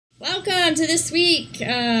Welcome to this week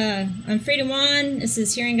on Freedom One. This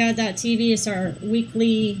is hearinggod.tv. It's our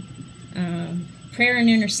weekly prayer and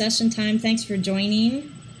intercession time. Thanks for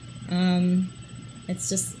joining. It's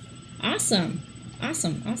just awesome.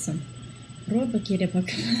 Awesome.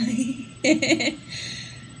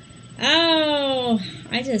 Oh,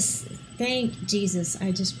 I just thank Jesus.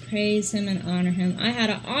 I just praise Him and honor Him. I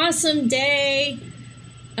had an awesome day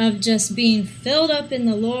of just being filled up in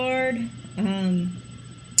the Lord.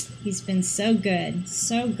 He's been so good,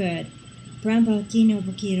 so good.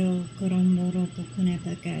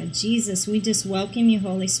 Jesus, we just welcome you,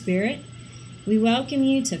 Holy Spirit. We welcome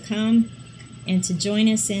you to come and to join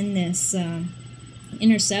us in this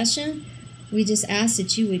intercession. We just ask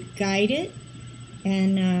that you would guide it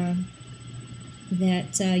and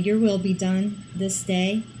that your will be done this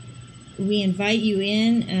day. We invite you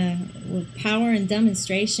in with power and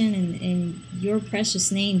demonstration in your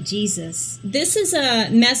precious name, Jesus. This is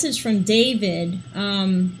a message from David.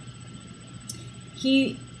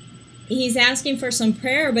 He's asking for some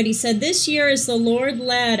prayer, but he said, "This year as the Lord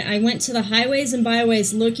led, I went to the highways and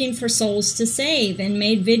byways looking for souls to save and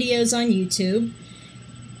made videos on YouTube.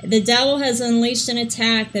 The devil has unleashed an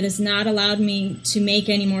attack that has not allowed me to make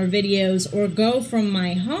any more videos or go from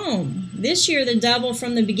my home. This year, the devil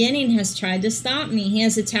from the beginning has tried to stop me. He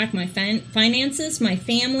has attacked my finances, my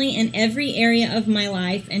family, and every area of my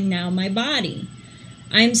life, and now my body.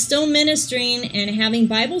 I'm still ministering and having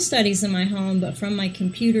Bible studies in my home, but from my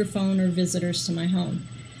computer, phone, or visitors to my home.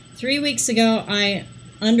 3 weeks ago, I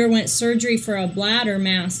underwent surgery for a bladder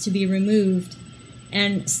mass to be removed,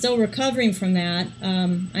 and still recovering from that.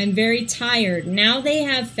 I'm very tired. Now they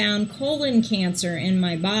have found colon cancer in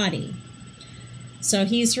my body." So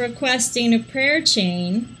he's requesting a prayer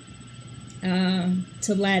chain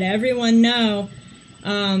to let everyone know.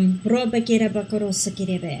 As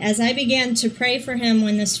I began to pray for him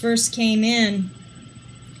when this first came in,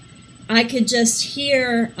 I could just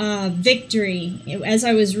hear victory. As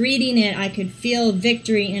I was reading it, I could feel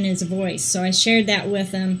victory in his voice. So I shared that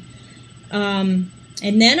with him.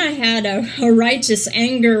 And then I had a righteous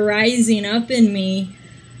anger rising up in me,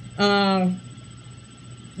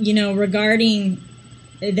 regarding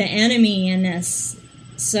the enemy in this.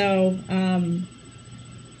 So,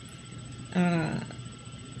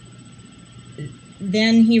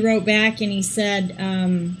 then he wrote back and he said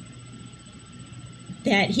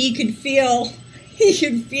that he could feel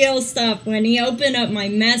stuff. When he opened up my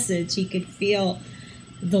message, he could feel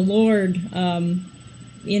the Lord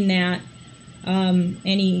in that. And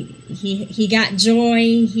he got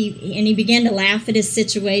joy. He began to laugh at his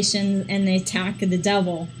situation and the attack of the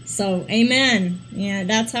devil. So, amen. Yeah,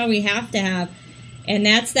 that's how we have to have. And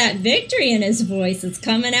that's that victory in his voice. It's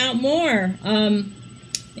coming out more. And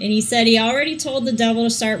he said he already told the devil to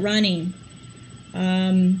start running.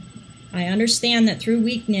 I understand that through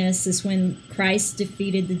weakness is when Christ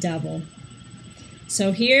defeated the devil.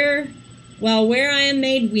 So here, where I am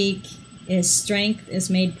made weak, his strength is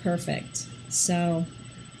made perfect. So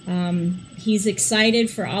he's excited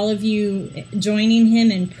for all of you joining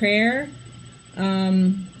him in prayer.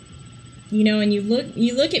 And you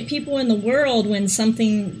look at people in the world when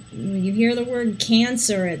you hear the word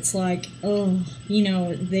cancer, it's like,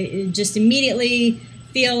 they just immediately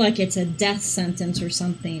feel like it's a death sentence or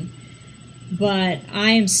something. But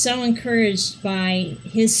I am so encouraged by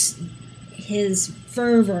his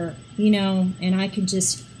fervor, and I could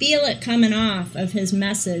just feel it coming off of his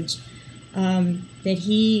message. That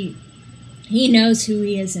he knows who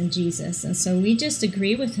he is in Jesus. And so we just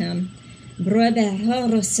agree with him. On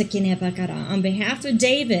behalf of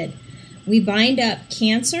David, we bind up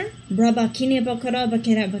cancer.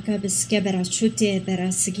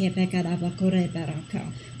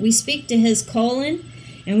 We speak to his colon,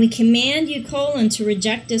 and we command you, colon, to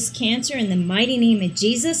reject this cancer in the mighty name of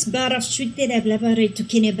Jesus.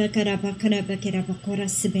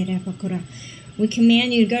 We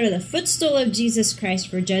command you to go to the footstool of Jesus Christ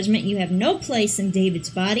for judgment. You have no place in David's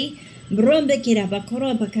body. I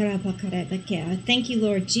thank you,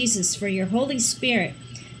 Lord Jesus, for your Holy Spirit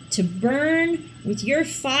to burn with your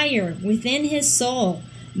fire within his soul,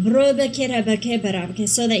 so that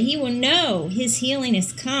he will know his healing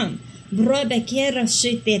has come.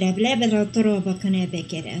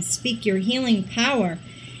 Speak your healing power,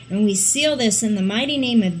 and we seal this in the mighty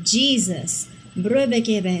name of Jesus.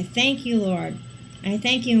 Thank you, Lord. I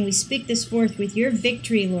thank you, and we speak this forth with your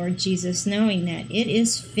victory, Lord Jesus, knowing that it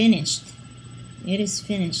is finished. It is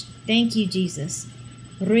finished. Thank you, Jesus.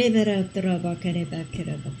 We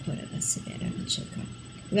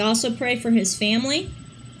also pray for his family.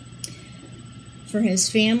 For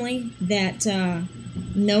his family, that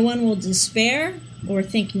no one will despair, or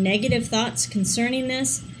think negative thoughts concerning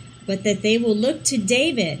this, but that they will look to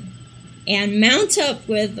David and mount up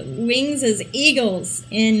with wings as eagles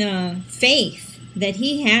in faith that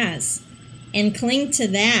he has, and cling to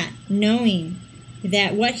that, knowing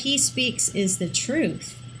that what he speaks is the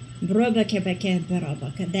truth,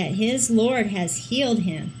 that his Lord has healed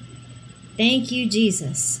him. Thank you,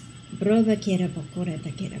 Jesus.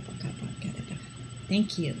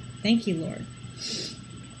 Thank you. Thank you, Lord.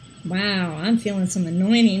 Wow, I'm feeling some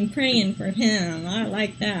anointing praying for him. I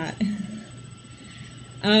like that.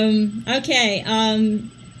 Okay.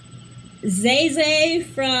 Zay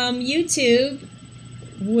from YouTube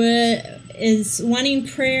is wanting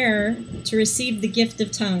prayer to receive the gift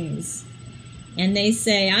of tongues. And they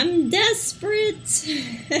say, I'm desperate.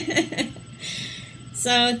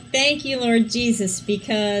 So thank you, Lord Jesus,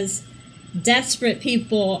 because desperate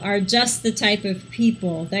people are just the type of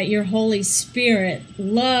people that your Holy Spirit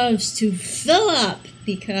loves to fill up,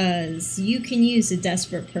 because you can use a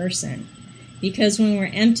desperate person. Because when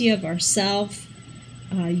we're empty of ourselves,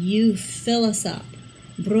 you fill us up.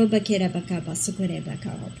 So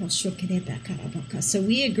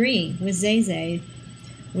we agree with Zay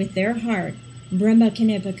with their heart. We bind up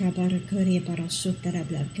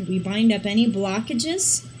any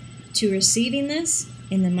blockages to receiving this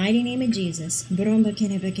in the mighty name of Jesus.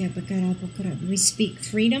 We speak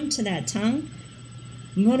freedom to that tongue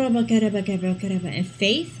and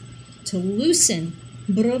faith to loosen.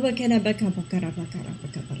 We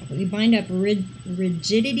bind up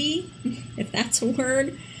rigidity, if that's a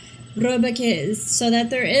word, so that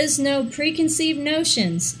there is no preconceived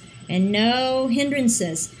notions and no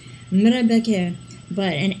hindrances,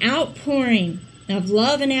 but an outpouring of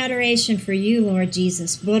love and adoration for you, Lord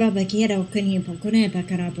Jesus. We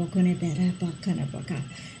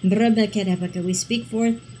speak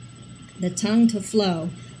forth the tongue to flow.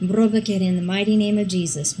 In the mighty name of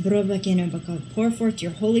Jesus. Pour forth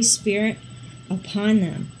your Holy Spirit upon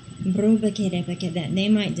them, that they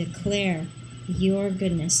might declare your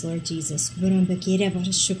goodness, Lord Jesus. We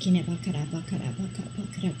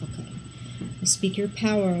speak your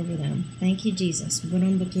power over them. Thank you, Jesus.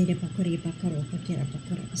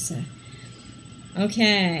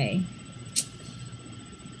 Okay.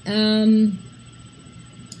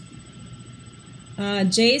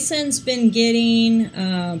 Jason's been getting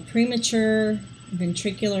premature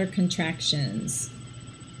ventricular contractions,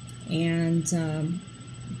 and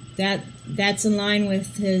that's in line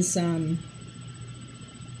with his I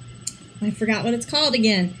forgot what it's called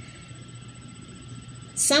again.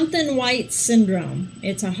 Something white syndrome.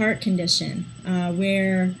 It's a heart condition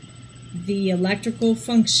where the electrical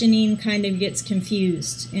functioning kind of gets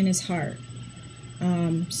confused in his heart.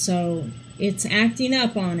 So it's acting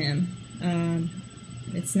up on him.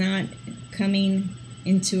 It's not coming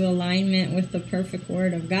into alignment with the perfect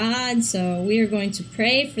word of God. So we are going to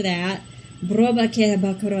pray for that.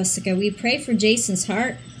 We pray for Jason's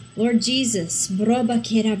heart. Lord Jesus,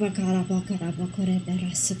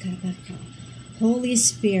 Holy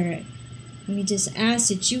Spirit, we just ask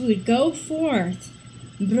that you would go forth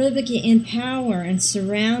in power and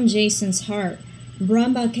surround Jason's heart.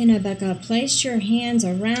 Place your hands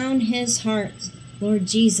around his heart, Lord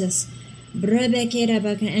Jesus,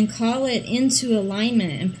 and call it into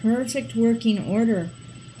alignment and perfect working order.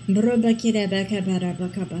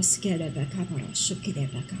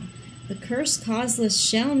 The curse causeless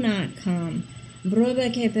shall not come.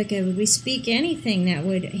 We speak anything that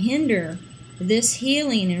would hinder this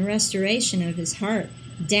healing and restoration of his heart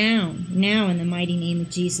down now in the mighty name of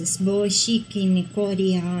Jesus. We speak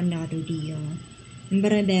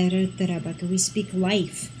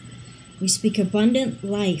life. We speak abundant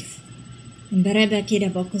life. We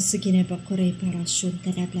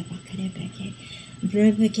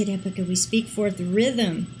speak forth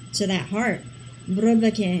rhythm to that heart.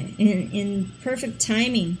 In perfect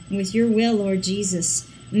timing with your will, Lord Jesus.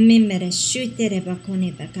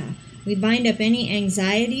 We bind up any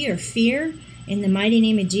anxiety or fear in the mighty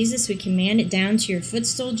name of Jesus. We command it down to your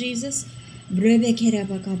footstool, Jesus.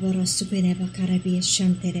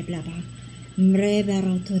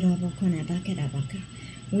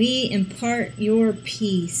 We impart your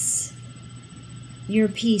peace,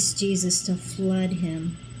 Jesus, to flood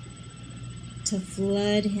him. To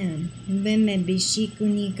flood him.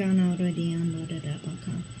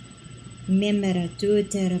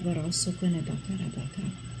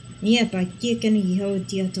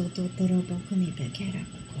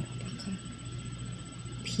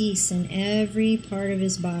 Peace in every part of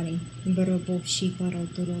his body.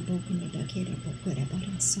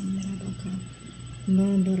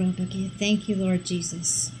 Thank you, Lord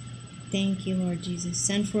Jesus. Thank you, Lord Jesus.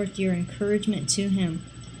 Send forth your encouragement to him.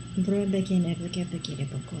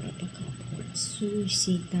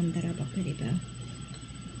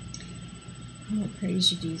 Oh,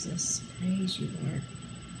 praise you, Jesus. Praise you, Lord.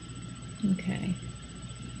 Okay.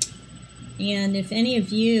 And if any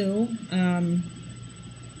of you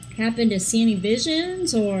happen to see any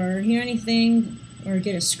visions or hear anything or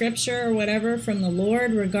get a scripture or whatever from the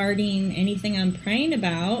Lord regarding anything I'm praying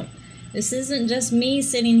about, this isn't just me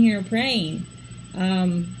sitting here praying.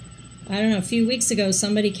 I don't know, a few weeks ago,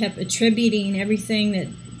 somebody kept attributing everything that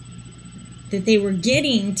they were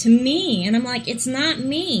getting to me. And I'm like, it's not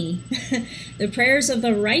me. The prayers of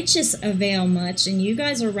the righteous avail much, and you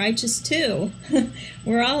guys are righteous too.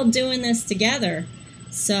 We're all doing this together.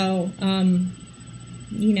 So,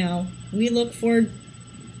 we look for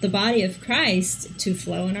the body of Christ to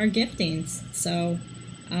flow in our giftings. So,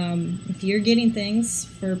 if you're getting things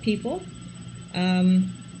for people, you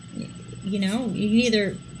can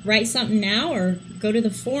either write something now or go to the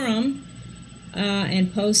forum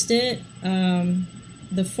and post it.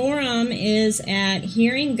 The forum is at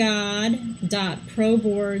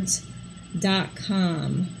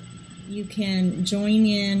hearinggod.proboards.com. You can join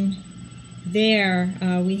in there.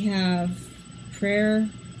 We have prayer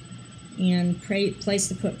and place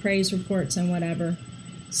to put praise reports and whatever.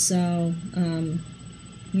 So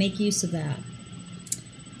make use of that.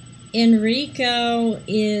 Enrico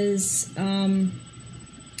is, God's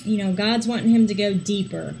wanting him to go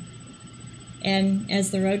deeper. And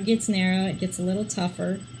as the road gets narrow, it gets a little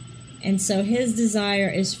tougher. And so his desire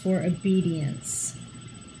is for obedience.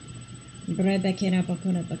 As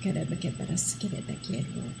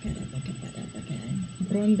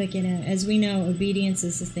we know, obedience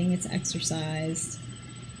is the thing that's exercised.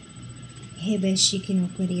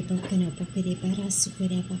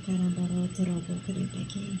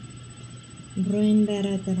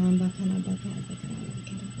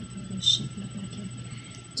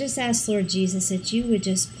 Just ask Lord Jesus that you would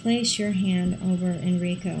just place your hand over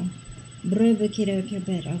Enrico. And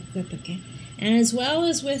as well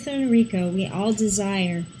as with Enrico, we all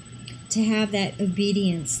desire to have that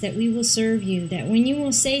obedience, that we will serve you, that when you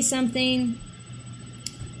will say something,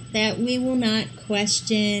 that we will not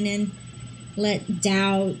question and let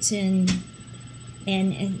doubt and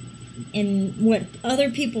what other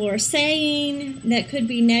people are saying that could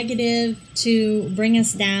be negative to bring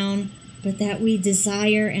us down, but that we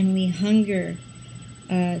desire and we hunger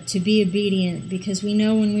to be obedient, because we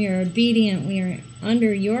know when we are obedient, we are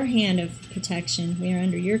under your hand of protection. We are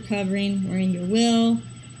under your covering. We're in your will,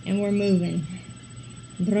 and we're moving.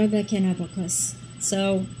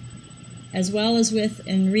 So, as well as with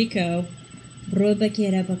Enrico, we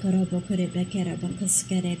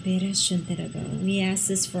ask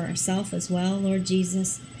this for ourselves as well, Lord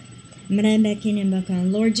Jesus.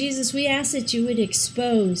 Lord Jesus, we ask that you would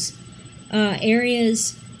expose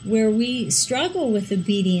areas where we struggle with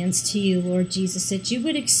obedience to you, Lord Jesus, that you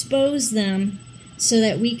would expose them so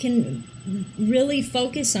that we can really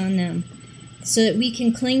focus on them, so that we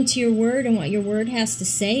can cling to your word and what your word has to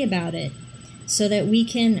say about it, so that we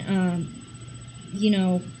can,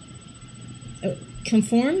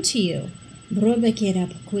 conform to you.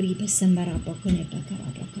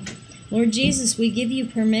 Lord Jesus, we give you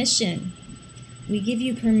permission. We give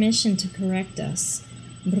you permission to correct us.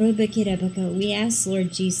 We ask,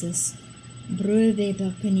 Lord Jesus,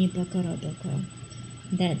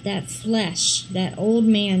 that flesh, that old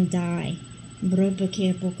man die.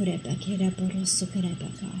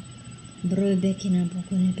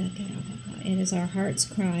 It is our heart's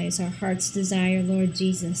cry, it's our heart's desire, Lord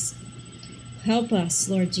Jesus. Help us,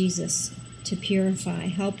 Lord Jesus, to purify.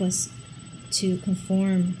 Help us to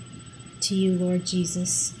conform to you, Lord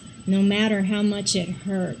Jesus, no matter how much it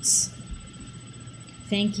hurts.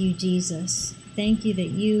 Thank you, Jesus. Thank you that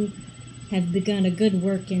you have begun a good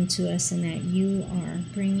work into us and that you are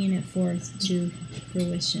bringing it forth to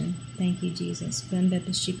fruition. Thank you, Jesus.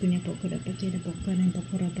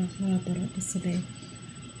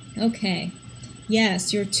 Okay.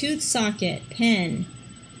 Yes, your tooth socket, pen,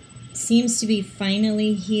 seems to be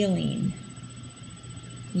finally healing.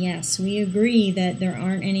 Yes, we agree that there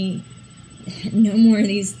aren't no more of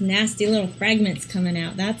these nasty little fragments coming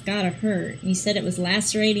out. That's gotta hurt. You said it was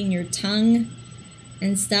lacerating your tongue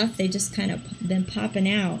and stuff. They just kind of been popping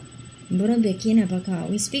out.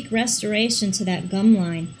 We speak restoration to that gum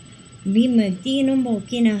line.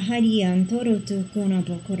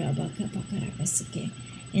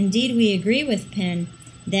 Indeed, we agree with Penn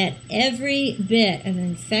that every bit of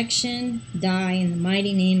infection die in the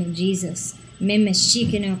mighty name of Jesus.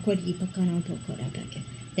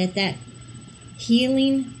 That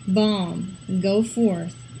healing balm go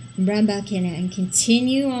forth and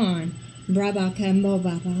continue on for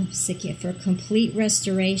complete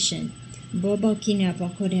restoration.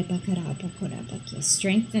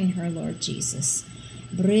 Strengthen her, Lord Jesus.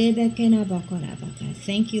 Thank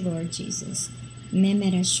you, Lord Jesus,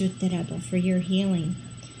 for your healing.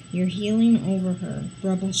 Your healing over her.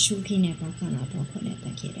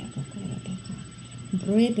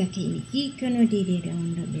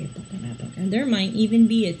 There might even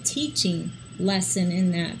be a teaching lesson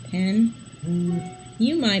in that, Pen.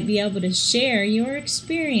 You might be able to share your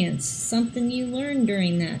experience, something you learned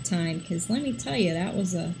during that time, because let me tell you, that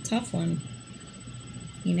was a tough one.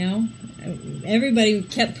 You know, everybody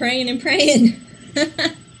kept praying and praying.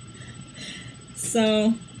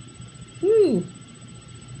 So, whoo.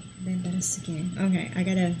 Okay, I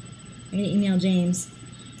gotta email James.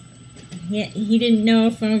 He didn't know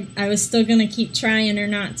if I was still gonna keep trying or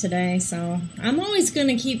not today, so I'm always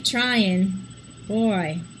gonna keep trying.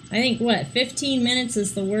 Boy, I think 15 minutes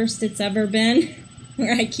is the worst it's ever been,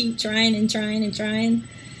 where I keep trying and trying and trying.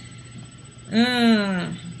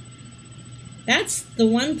 That's the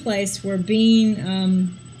one place where being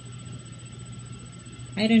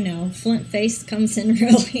I don't know, flint-faced comes in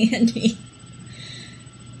real handy.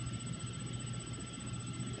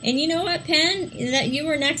 And you know what, Pen? That you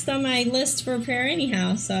were next on my list for prayer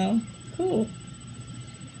anyhow, so cool.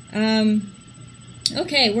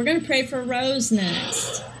 Okay, we're going to pray for Rose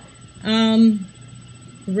next.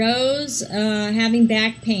 Rose having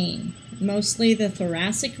back pain, mostly the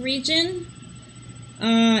thoracic region.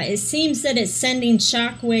 It seems that it's sending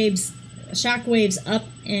shock waves up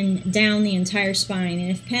and down the entire spine.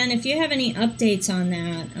 And if you have any updates on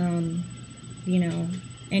that, you know,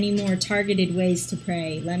 any more targeted ways to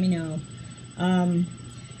pray, let me know.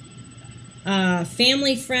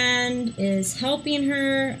 Family friend is helping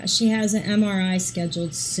her. She has an MRI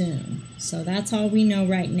scheduled soon. So that's all we know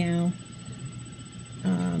right now.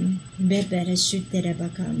 We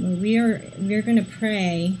are going to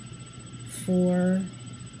pray for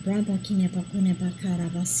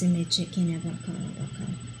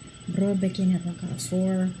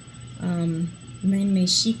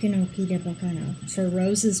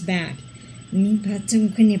Rose's back. Lord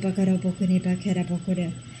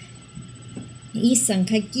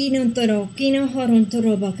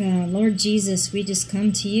Jesus, we just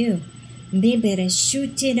come to you. I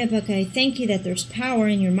thank you that there's power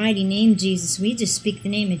in your mighty name, Jesus. We just speak the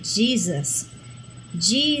name of Jesus.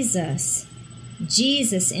 Jesus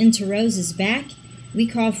into Rose's back. We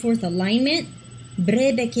call forth alignment.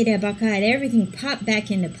 Everything pop back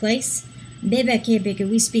into place.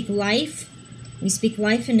 We speak life. We speak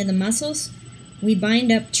life into the muscles. We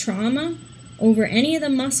bind up trauma over any of the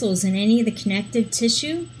muscles and any of the connective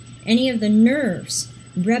tissue, any of the nerves.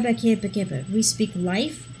 We speak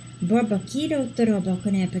life in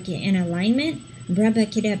alignment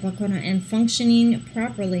and functioning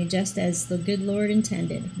properly just as the good Lord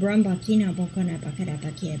intended. Go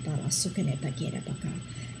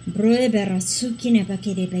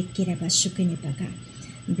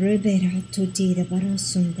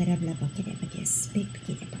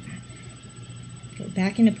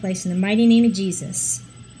back into place in the mighty name of Jesus.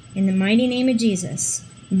 In the mighty name of Jesus.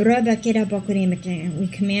 We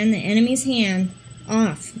command the enemy's hand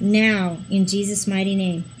off now in Jesus' mighty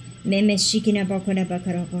name.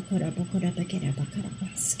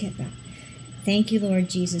 Thank you, Lord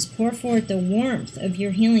Jesus. Pour forth the warmth of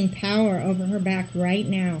your healing power over her back right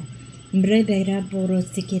now.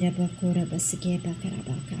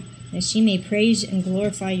 That she may praise and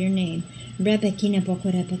glorify your name.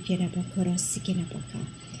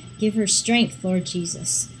 Give her strength, Lord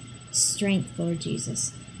Jesus. Strength, Lord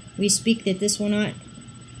Jesus. We speak that this will not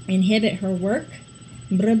inhibit her work.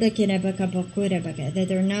 That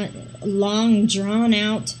they're not long,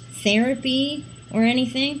 drawn-out therapy or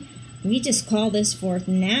anything. We just call this forth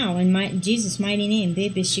now in Jesus' mighty name.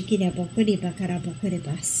 Thank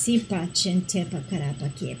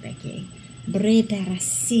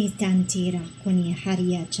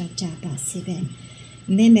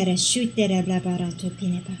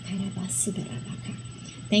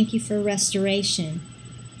you for restoration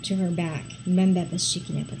to her back.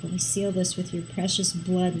 We seal this with your precious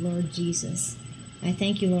blood, Lord Jesus. I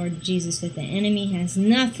thank you, Lord Jesus, that the enemy has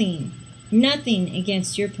nothing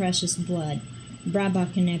against your precious blood.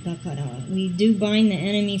 We do bind the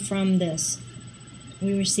enemy from this.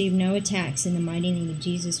 We receive no attacks in the mighty name of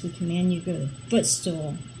Jesus. We command you to go to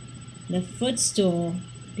the footstool,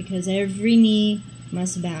 because every knee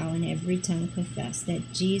must bow and every tongue confess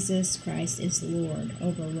that Jesus Christ is Lord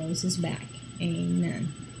over Rose's back.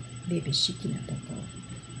 Amen.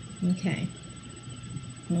 Okay.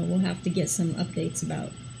 Well, we'll have to get some updates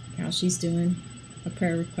about how she's doing. A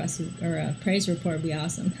prayer request or a praise report would be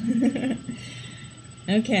awesome.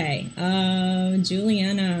 Okay,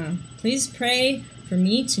 Juliana, please pray for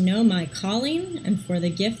me to know my calling and for the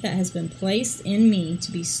gift that has been placed in me to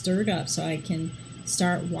be stirred up so I can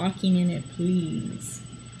start walking in it, please.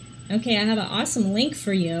 Okay, I have an awesome link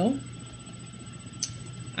for you.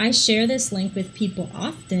 I share this link with people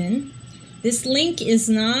often. This link is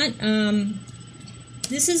not,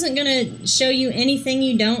 this isn't going to show you anything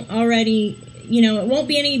you don't already, it won't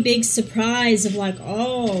be any big surprise of like,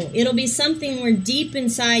 oh, it'll be something where deep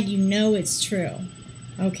inside you know it's true,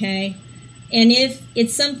 okay? And if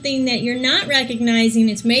it's something that you're not recognizing,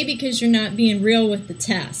 it's maybe because you're not being real with the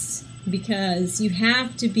test, because you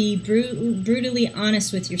have to be brutally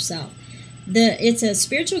honest with yourself. It's a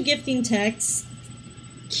spiritual giftings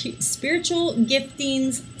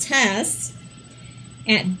test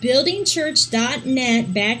at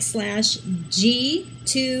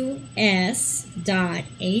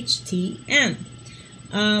buildingchurch.net/G2S.HTM.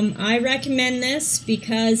 I recommend this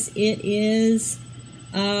because it is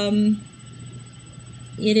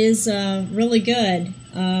really good.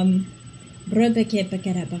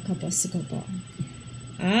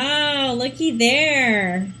 Oh, looky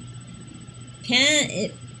there.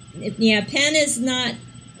 Pen is not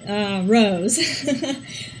Rose.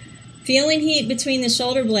 Feeling heat between the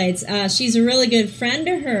shoulder blades. She's a really good friend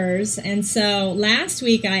of hers, and so last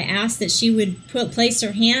week I asked that she would place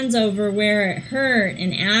her hands over where it hurt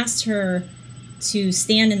and asked her to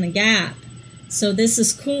stand in the gap. So this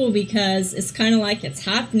is cool because it's kind of like it's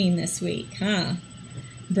happening this week, huh?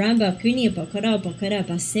 That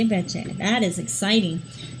is exciting.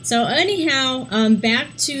 So anyhow,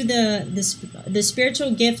 back to the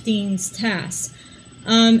spiritual giftings test.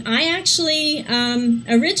 I actually,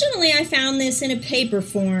 originally I found this in a paper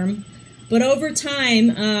form, but over time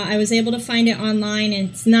I was able to find it online, and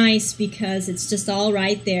it's nice because it's just all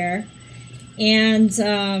right there. And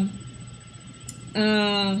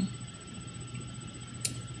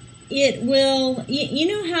it will, you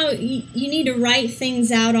know how you need to write things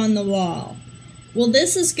out on the wall. Well,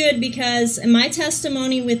 this is good because my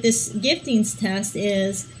testimony with this giftings test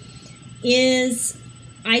is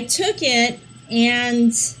I took it,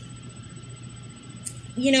 and,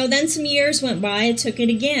 then some years went by, I took it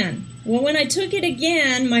again. Well, when I took it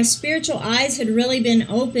again, my spiritual eyes had really been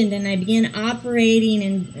opened, and I began operating,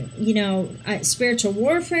 and, spiritual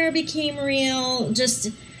warfare became real.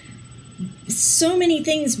 Just so many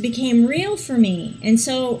things became real for me. And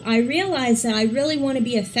so I realized that I really want to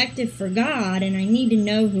be effective for God, and I need to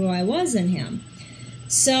know who I was in Him.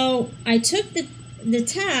 So I took the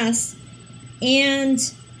test, and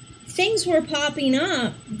things were popping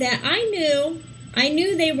up that I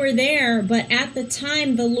knew they were there, but at the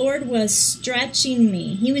time the Lord was stretching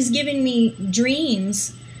me. He was giving me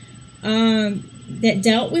dreams that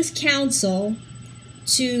dealt with counsel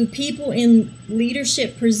to people in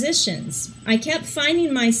leadership positions. I kept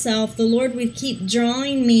finding myself, the Lord would keep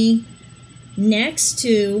drawing me next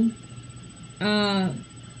to,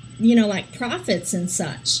 like prophets and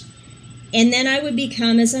such. And then I would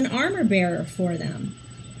become as an armor bearer for them.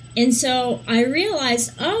 And so I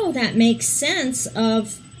realized, oh, that makes sense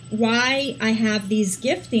of why I have these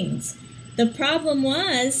giftings. The problem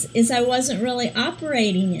is I wasn't really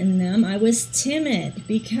operating in them. I was timid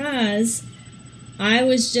because I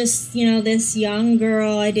was just, this young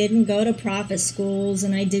girl. I didn't go to prophet schools,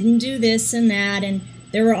 and I didn't do this and that. And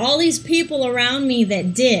there were all these people around me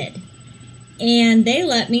that did, and they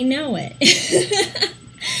let me know it.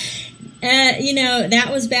 That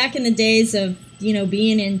was back in the days of,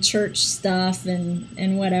 being in church stuff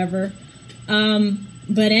and whatever.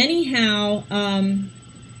 But anyhow,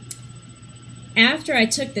 after I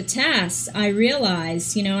took the test, I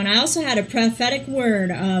realized, and I also had a prophetic word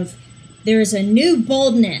of there's a new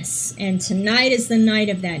boldness, and tonight is the night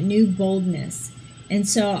of that new boldness. And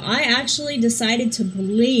so I actually decided to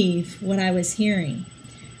believe what I was hearing.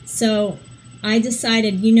 So I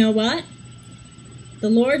decided, you know what? The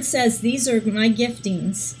Lord says these are my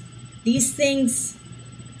giftings. These things,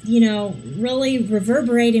 really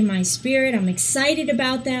reverberate in my spirit. I'm excited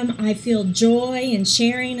about them. I feel joy and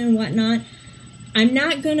sharing and whatnot. I'm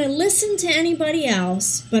not going to listen to anybody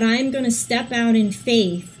else, but I'm going to step out in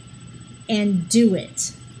faith and do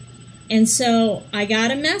it. And so I got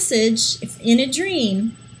a message in a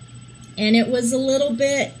dream, and it was a little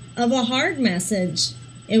bit of a hard message.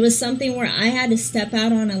 It was something where I had to step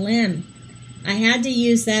out on a limb. I had to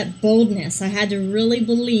use that boldness. I had to really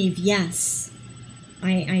believe, yes,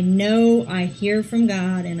 I know I hear from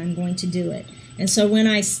God, and I'm going to do it. And so when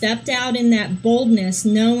I stepped out in that boldness,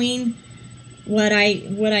 knowing what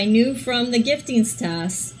I knew from the giftings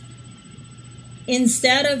test,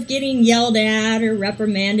 instead of getting yelled at or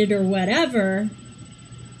reprimanded or whatever,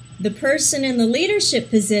 the person in the leadership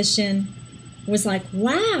position was like,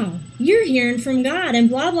 wow, you're hearing from God and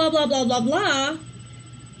blah, blah, blah, blah, blah, blah.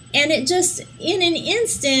 And it just, in an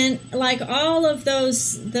instant, like all of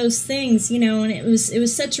those things, you know, and it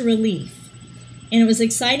was such a relief. And it was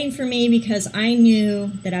exciting for me because I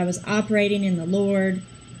knew that I was operating in the Lord,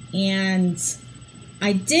 and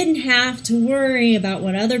I didn't have to worry about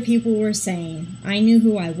what other people were saying. I knew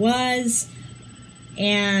who I was,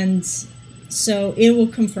 and so it will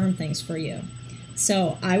confirm things for you.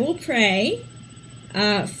 So I will pray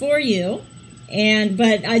for you,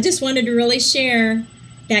 but I just wanted to really share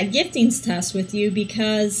that giftings test with you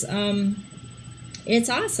because it's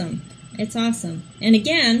awesome. It's awesome. And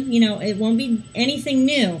again, you know, it won't be anything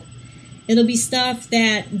new. It'll be stuff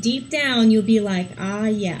that deep down you'll be like, ah,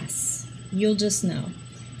 yes. You'll just know.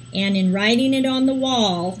 And in writing it on the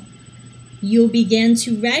wall, you'll begin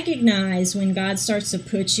to recognize when God starts to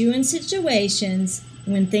put you in situations,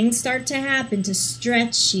 when things start to happen, to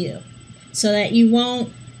stretch you so that you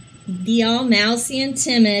won't be all mousy and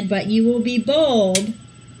timid, but you will be bold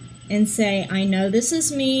and say, I know this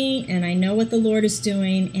is me, and I know what the Lord is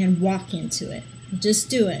doing, and walk into it. Just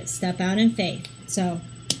do it. Step out in faith. So,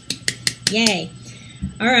 yay.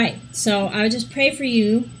 All right. So, I would just pray for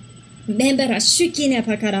you. Thank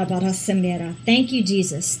you,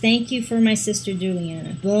 Jesus. Thank you for my sister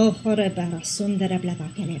Juliana.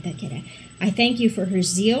 I thank you for her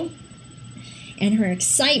zeal and her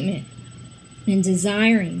excitement and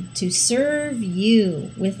desiring to serve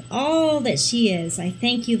you with all that she is. I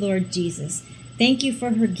thank you, Lord Jesus. Thank you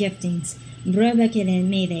for her giftings.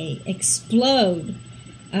 May they explode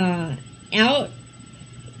out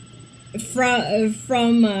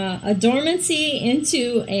from a dormancy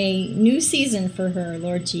into a new season for her,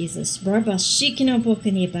 Lord Jesus.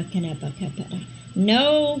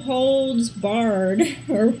 No holds barred,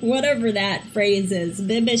 or whatever that phrase is.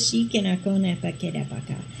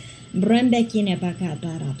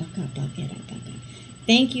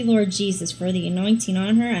 Thank you, Lord Jesus, for the anointing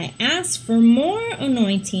on her. I ask for more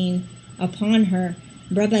anointing upon her,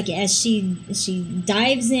 as she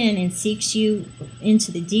dives in and seeks you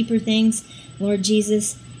into the deeper things, Lord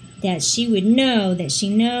Jesus, that she would know that she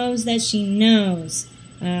knows that she knows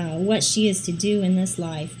what she is to do in this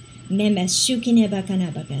life. Thank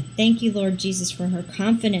you, Lord Jesus, for her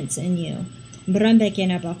confidence in you.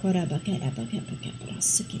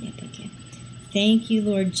 Thank you,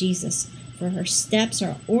 Lord Jesus, for her steps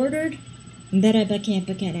are ordered,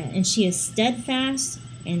 and she is steadfast,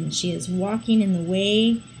 and she is walking in the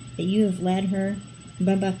way that you have led her.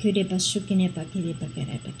 I'm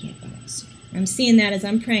seeing that as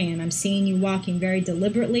I'm praying. I'm seeing you walking very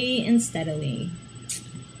deliberately and steadily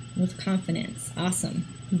with confidence. Awesome.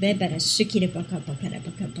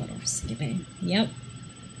 Yep.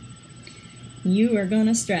 You are going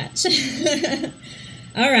to stretch.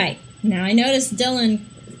 All right. Now, I noticed Dylan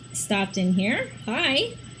stopped in here.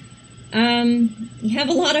 Hi. You have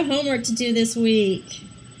a lot of homework to do this week,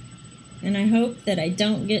 and I hope that I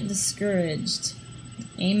don't get discouraged.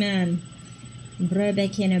 Amen. Lord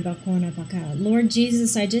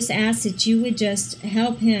Jesus, I just ask that you would just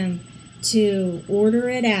help him to order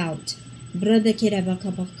it out.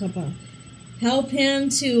 Help him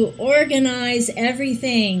to organize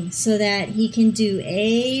everything so that he can do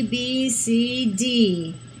A, B, C,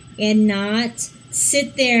 D, and not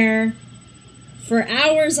sit there for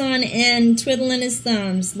hours on end twiddling his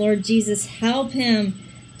thumbs. Lord Jesus, help him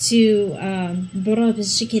to,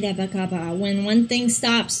 when one thing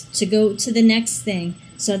stops, to go to the next thing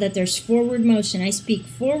so that there's forward motion. I speak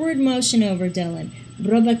forward motion over Dylan.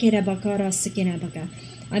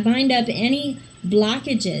 I bind up any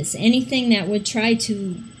blockages, anything that would try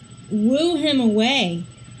to woo him away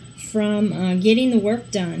from getting the work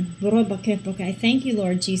done. I thank you,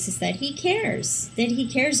 Lord Jesus, that he cares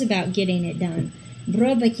about getting it done.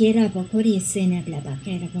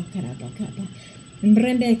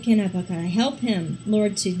 Help him,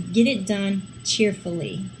 Lord, to get it done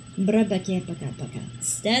cheerfully.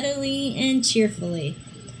 Steadily and cheerfully.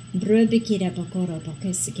 Be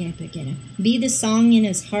the song in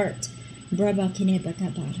his heart. Thank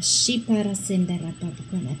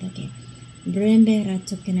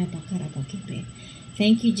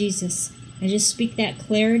you, Jesus. I just speak that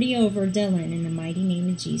clarity over Dylan in the mighty name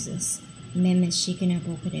of Jesus.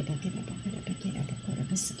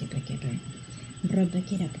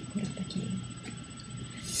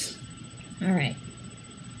 All right.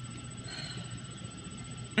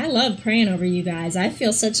 I love praying over you guys. I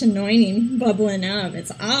feel such anointing bubbling up.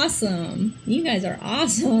 It's awesome. You guys are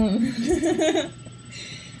awesome.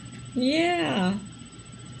 Yeah.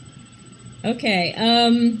 Okay.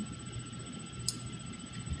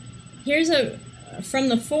 Here's from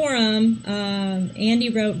the forum. Andy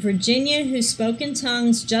wrote, Virginia, who spoke in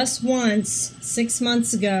tongues just once 6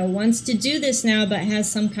 months ago, wants to do this now, but has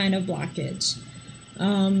some kind of blockage.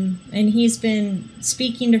 And he's been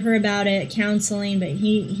speaking to her about it, counseling, but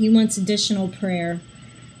he wants additional prayer.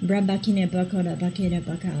 And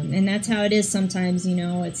that's how it is sometimes, you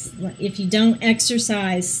know. It's if you don't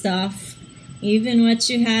exercise stuff, even what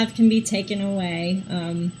you have can be taken away.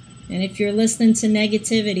 And if you're listening to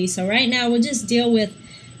negativity, so right now we'll just deal with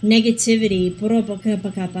negativity.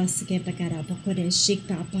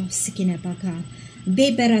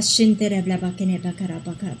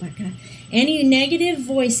 Any negative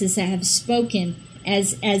voices that have spoken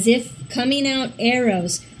as if coming out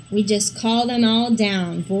arrows, we just call them all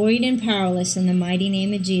down, void and powerless, in the mighty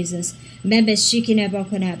name of Jesus. Remember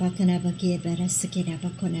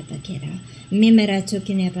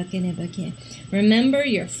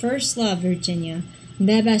your first love, Virginia.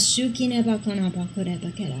 That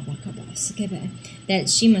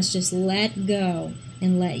she must just let go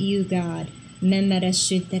and let you, God. Give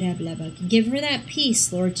her that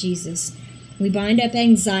peace, Lord Jesus. We bind up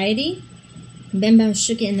anxiety in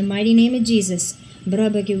the mighty name of Jesus.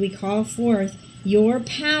 We call forth your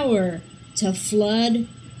power to flood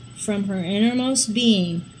from her innermost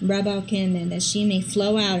being, that she may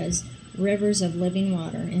flow out as rivers of living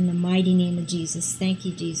water in the mighty name of Jesus. Thank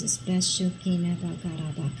you, Jesus. Give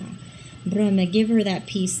her that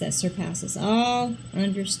peace that surpasses all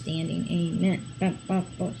understanding. Amen.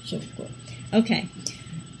 Okay.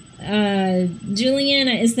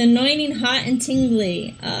 Juliana, is the anointing hot and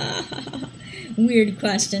tingly? Weird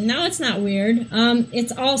question. No, it's not weird.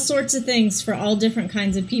 It's all sorts of things for all different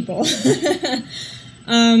kinds of people.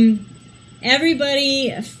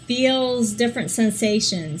 Everybody feels different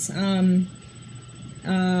sensations. Yeah,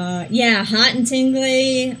 hot and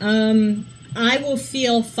tingly. I will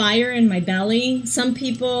feel fire in my belly. Some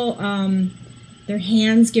people, their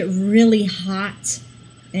hands get really hot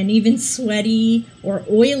and even sweaty or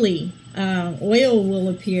oily. Oil will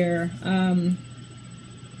appear.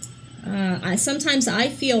 Sometimes I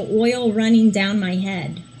feel oil running down my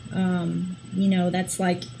head. You know, that's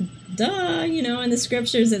like, duh, you know, in the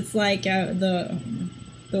scriptures it's like the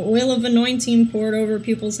oil of anointing poured over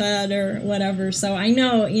people's head or whatever. So I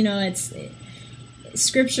know, you know, it's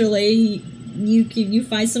scripturally you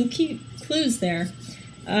find some key clues there.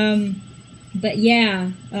 But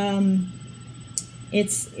yeah,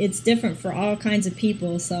 it's different for all kinds of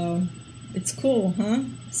people, so it's cool, huh?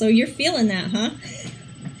 So you're feeling that, huh?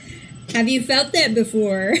 Have you felt that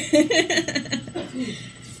before?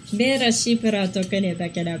 Yeah.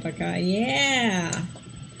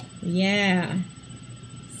 Yeah.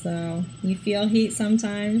 So, you feel heat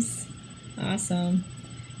sometimes? Awesome.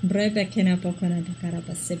 All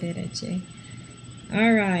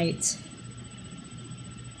right.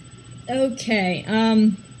 Okay.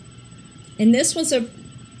 And this was a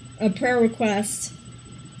prayer request.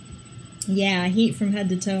 Yeah, heat from head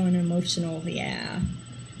to toe and emotional. Yeah.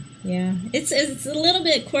 Yeah, it's a little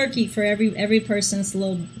bit quirky for every person. It's a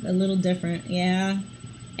little different. Yeah,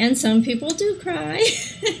 and some people do cry.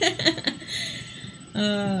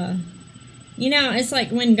 You know, it's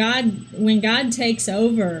like when God takes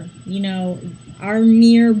over. You know, our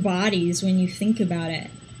mere bodies. When you think about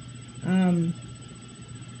it,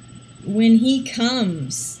 when He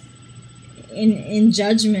comes in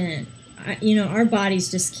judgment, you know, our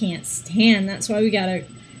bodies just can't stand. That's why we gotta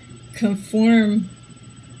conform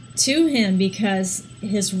to Him, because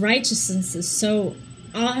His righteousness is so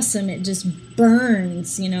awesome. It just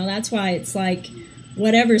burns, you know. That's why it's like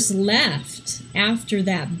whatever's left after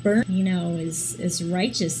that burn, you know, is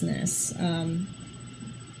righteousness,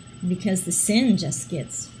 because the sin just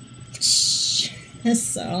gets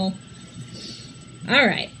so. All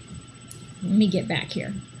right, let me get back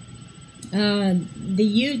here. The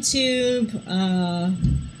YouTube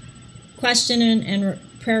question and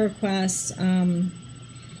prayer requests.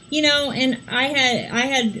 You know, and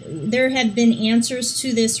there have been answers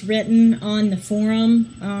to this written on the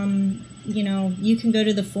forum. You know, you can go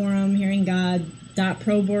to the forum,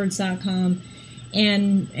 hearinggod.proboards.com,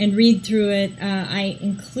 and read through it. I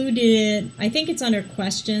included it. I think it's under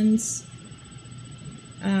questions.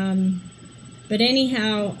 But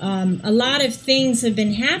anyhow, a lot of things have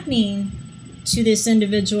been happening to this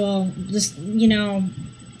individual. Just, you know,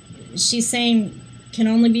 she's saying can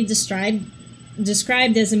only be described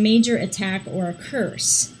as a major attack or a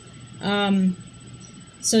curse.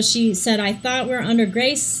 So she said, I thought we're under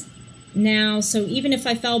grace now, so even if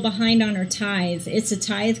I fell behind on her tithe, it's a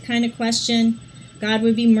tithe kind of question. God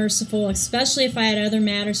would be merciful, especially if I had other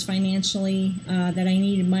matters financially that I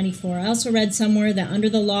needed money for. I also read somewhere that under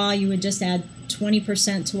the law, you would just add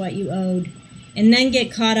 20% to what you owed and then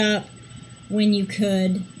get caught up when you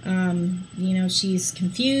could. You know, she's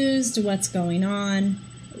confused. What's going on?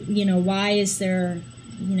 You know, why is there,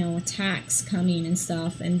 you know, a tax coming and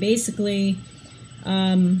stuff? And basically,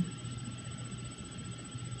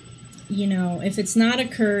 you know, if it's not a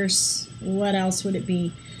curse, what else would it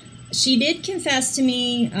be? She did confess to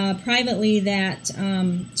me privately that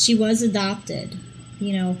she was adopted.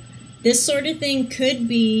 You know, this sort of thing could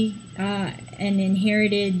be an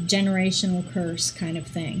inherited generational curse kind of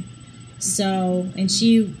thing. So, and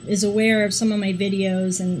she is aware of some of my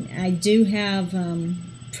videos, and I do have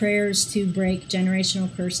prayers to break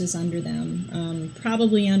generational curses under them.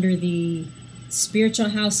 Probably under the spiritual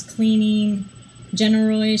house cleaning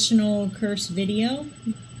generational curse video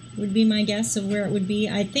would be my guess of where it would be.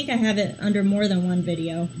 I think I have it under more than one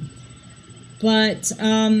video. But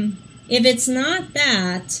if it's not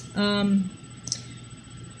that,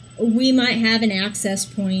 we might have an access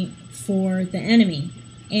point for the enemy.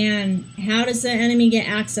 And how does the enemy get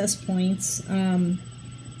access points? You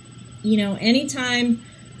know, anytime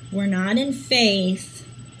we're not in faith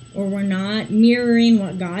or we're not mirroring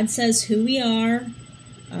what God says who we are,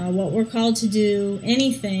 what we're called to do,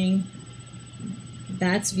 anything,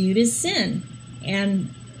 that's viewed as sin.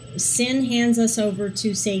 And sin hands us over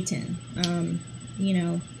to Satan. You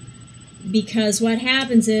know, because what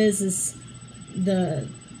happens is the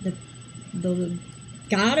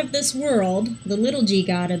God of this world, the little g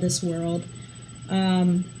God of this world,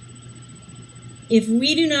 if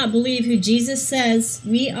we do not believe who Jesus says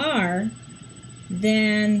we are,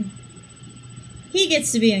 then he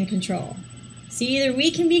gets to be in control. See, either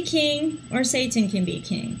we can be king or Satan can be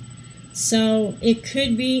king. So it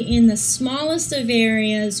could be in the smallest of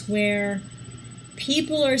areas where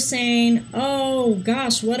people are saying, oh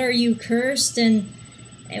gosh, what are you, cursed? And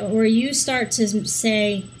or you start to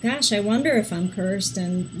say, gosh, I wonder if I'm cursed.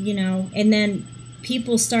 And, you know, and then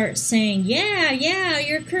people start saying, yeah,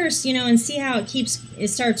 you're cursed, you know, and see how it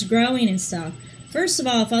starts growing and stuff. First of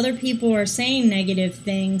all, if other people are saying negative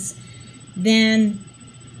things, then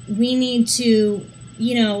we need to,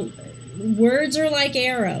 you know, words are like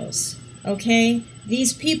arrows, okay?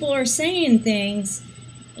 These people are saying things,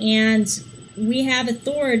 and we have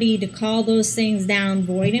authority to call those things down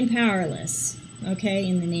void and powerless, okay?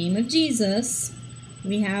 In the name of Jesus,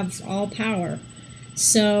 we have all power.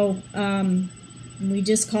 So we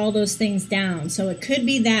just call those things down. So it could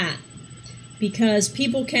be that, because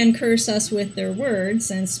people can curse us with their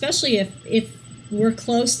words, and especially if we're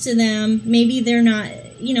close to them, maybe they're not,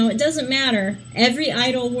 you know, it doesn't matter. Every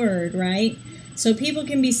idle word, right? So people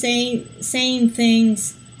can be saying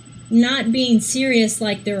things, not being serious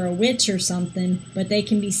like they're a witch or something, but they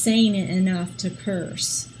can be saying it enough to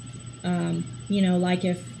curse. You know, like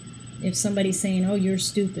if somebody's saying, oh, you're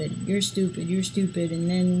stupid, and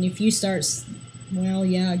then if you start, well,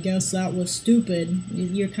 yeah, I guess that was stupid,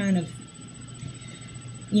 you're kind of,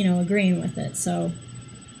 you know, agreeing with it. So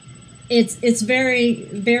it's very,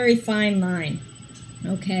 very fine line,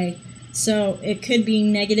 okay? So it could be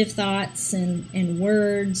negative thoughts and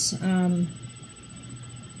words,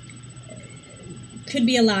 could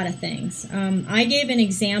be a lot of things. I gave an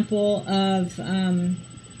example of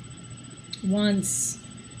once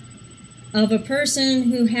of a person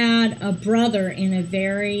who had a brother in a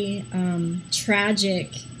very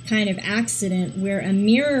tragic kind of accident where a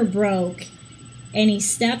mirror broke and he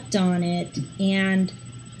stepped on it, and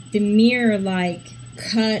the mirror like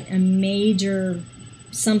cut a major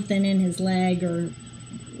something in his leg or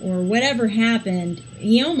whatever happened.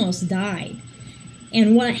 He almost died.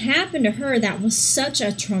 And what happened to her, that was such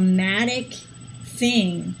a traumatic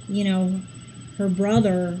thing, you know, her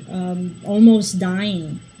brother almost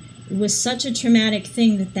dying. It was such a traumatic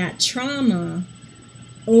thing that trauma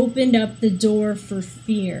opened up the door for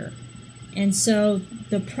fear. And so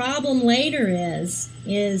the problem later is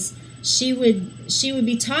she would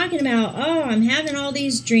be talking about, oh, I'm having all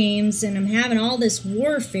these dreams and I'm having all this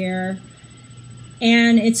warfare,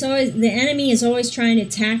 and it's always, the enemy is always trying to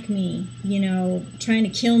attack me, you know, trying to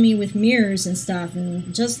kill me with mirrors and stuff.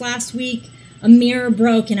 And just last week, a mirror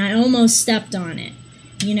broke and I almost stepped on it,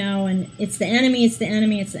 you know, and it's the enemy, it's the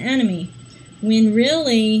enemy, it's the enemy. When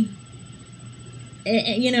really,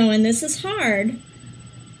 you know, and this is hard,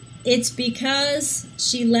 it's because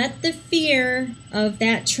she let the fear of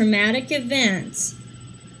that traumatic event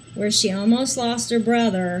where she almost lost her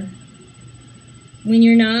brother. When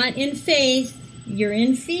you're not in faith, you're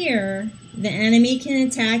in fear, the enemy can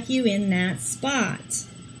attack you in that spot,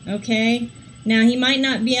 okay? Now, he might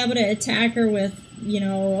not be able to attack her with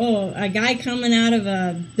a guy coming out of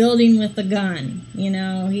a building with a gun,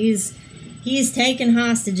 he's taking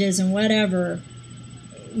hostages and whatever,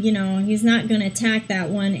 he's not going to attack that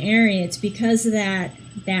one area. It's because of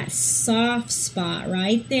that soft spot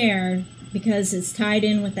right there, because it's tied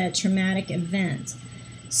in with that traumatic event.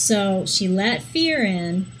 So she let fear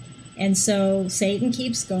in, and so Satan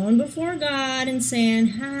keeps going before God and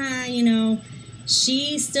saying,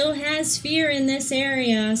 she still has fear in this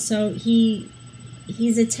area, so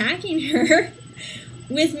he's attacking her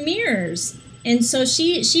with mirrors. And so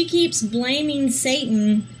she keeps blaming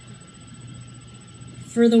Satan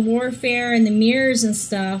for the warfare and the mirrors and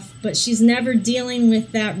stuff, but she's never dealing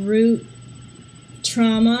with that root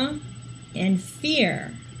trauma and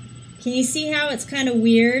fear. Can you see how it's kind of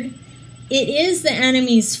weird? It is the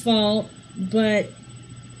enemy's fault, but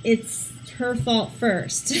it's her fault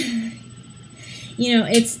first.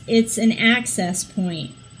 It's an access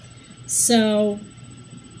point. So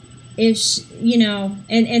if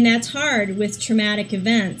and that's hard with traumatic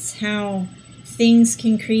events, how things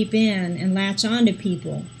can creep in and latch onto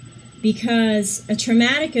people, because a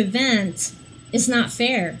traumatic event is not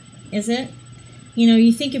fair, is it?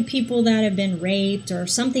 You think of people that have been raped or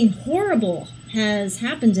something horrible has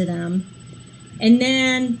happened to them, and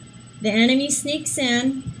then the enemy sneaks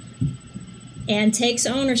in and takes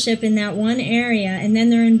ownership in that one area, and then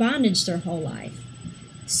they're in bondage their whole life.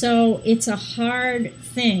 So it's a hard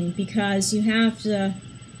thing, because you have to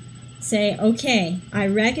say, okay, I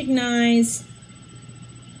recognize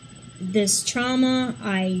this trauma,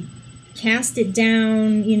 I cast it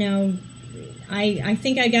down. I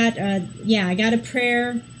think I got a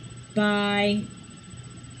prayer by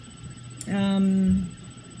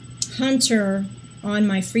Hunter on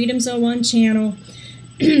my Freedoms 01 channel,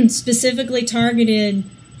 specifically targeted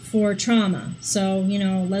for trauma. So,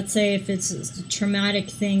 let's say if it's a traumatic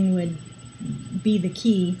thing would be the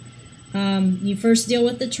key. You first deal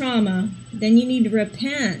with the trauma, then you need to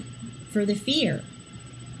repent for the fear.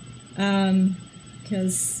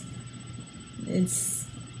 Because it's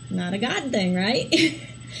not a God thing, right?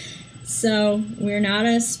 So we're not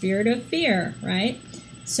a spirit of fear, right?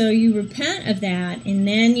 So you repent of that, and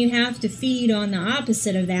then you have to feed on the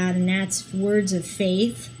opposite of that, and that's words of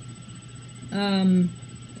faith.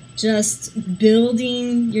 Just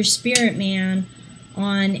building your spirit man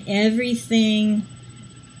on everything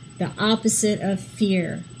the opposite of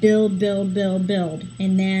fear. Build, build, build, build.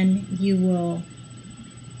 And then you will,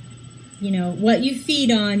 what you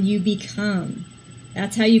feed on, you become.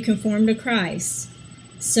 That's how you conform to Christ.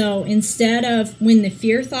 So instead of when the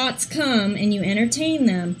fear thoughts come and you entertain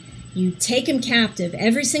them, you take them captive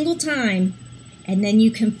every single time, and then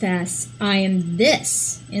you confess, I am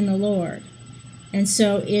this in the Lord. And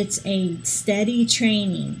so it's a steady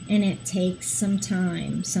training, and it takes some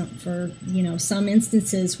time. Some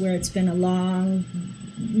instances where it's been a long,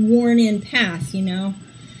 worn-in path,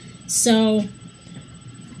 So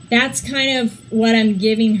that's kind of what I'm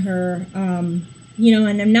giving her. And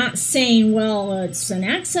I'm not saying, well, it's an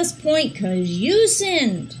access point because you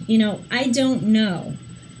sinned. I don't know.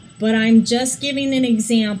 But I'm just giving an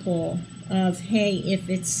example of, hey, if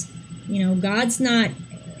it's, God's not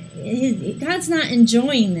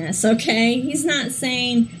enjoying this, okay? He's not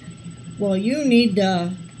saying, well, you need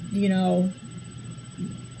to,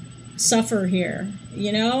 suffer here.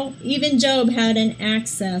 Even Job had an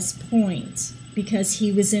access point because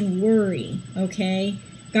he was in worry, okay?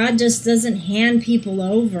 God just doesn't hand people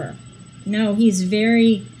over. No, he's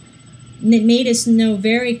made us know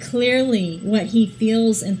very clearly what he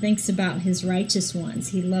feels and thinks about his righteous ones.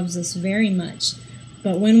 He loves us very much.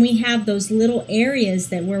 But when we have those little areas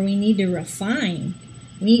where we need to refine,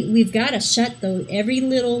 we've got to shut every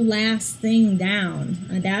little last thing down.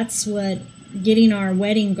 That's what getting our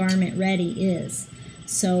wedding garment ready is.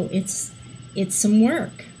 So it's some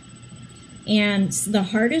work. And the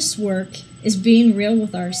hardest work is being real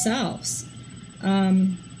with ourselves,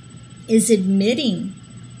 is admitting,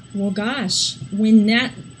 well, gosh, when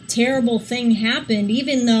that terrible thing happened,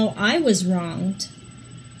 even though I was wronged,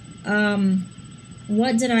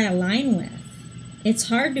 what did I align with? It's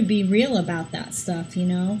hard to be real about that stuff,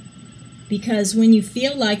 because when you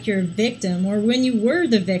feel like you're a victim, or when you were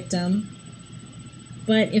the victim,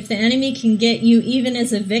 but if the enemy can get you even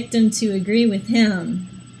as a victim to agree with him,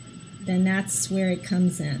 then that's where it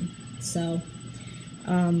comes in. So,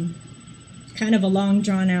 kind of a long,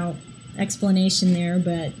 drawn-out explanation there,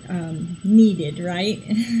 but needed, right?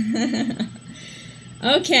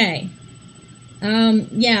 Okay.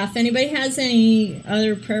 If anybody has any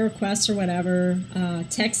other prayer requests or whatever,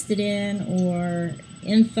 text it in, or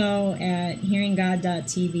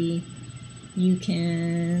info@hearinggod.tv. You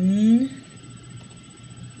can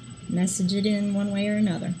message it in one way or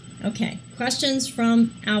another. Okay, questions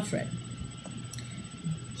from Alfred.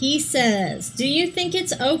 He says, do you think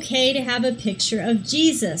it's okay to have a picture of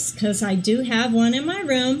Jesus? Because I do have one in my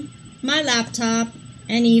room, my laptop,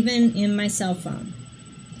 and even in my cell phone.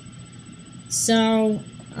 So,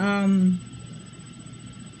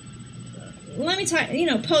 let me talk,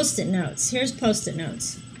 Post-it notes. Here's Post-it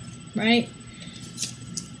notes, right?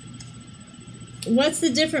 What's the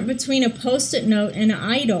difference between a Post-it note and an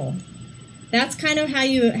idol? That's kind of how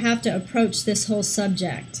you have to approach this whole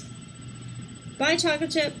subject. Bye,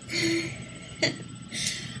 chocolate chip.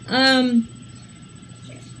 A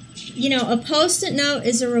Post-it note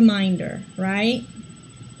is a reminder, right?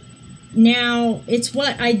 Now, it's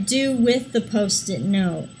what I do with the Post-it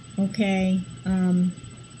note, okay?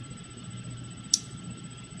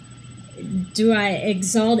 Do I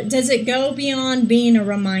exalt it? Does it go beyond being a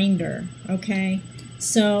reminder, okay?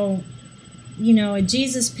 So, a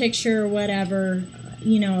Jesus picture or whatever,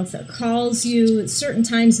 if it calls you at certain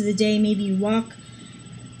times of the day, maybe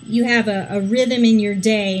you have a rhythm in your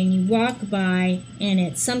day and you walk by and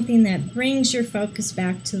it's something that brings your focus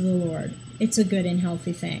back to the Lord. It's a good and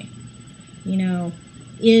healthy thing.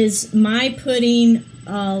 Is my putting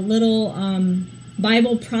a little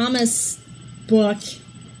Bible promise book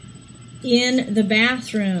in the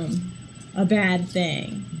bathroom a bad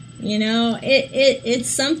thing? It's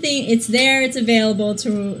something, it's there, it's available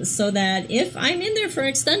so that if I'm in there for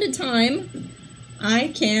extended time, I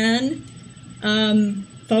can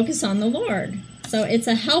focus on the Lord. So it's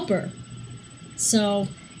a helper. So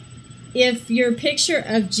if your picture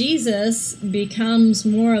of Jesus becomes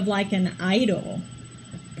more of like an idol,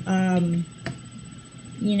 and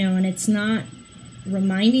it's not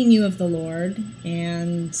reminding you of the Lord,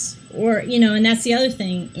 and that's the other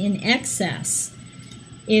thing, in excess.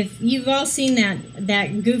 If you've all seen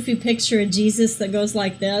that goofy picture of Jesus that goes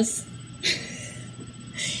like this,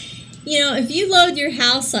 if you load your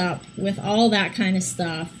house up with all that kind of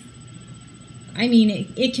stuff,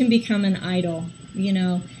 it can become an idol,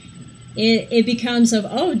 It becomes of,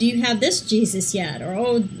 oh, do you have this Jesus yet? Or,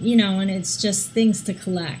 oh, and it's just things to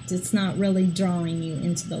collect. It's not really drawing you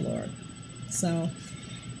into the Lord. So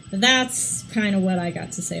that's kind of what I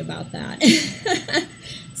got to say about that.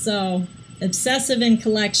 So obsessive in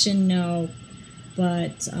collection, no.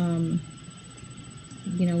 But, when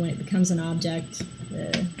it becomes an object.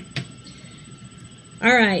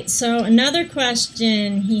 All right, so another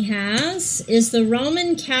question he has, is the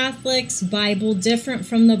Roman Catholic's Bible different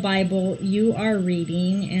from the Bible you are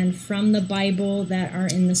reading and from the Bible that are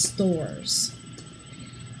in the stores?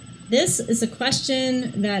 This is a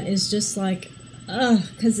question that is just like,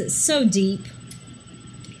 because it's so deep.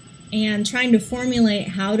 And trying to formulate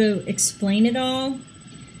how to explain it all.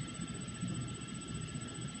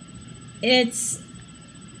 It's,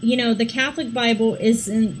 the Catholic Bible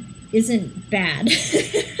isn't bad.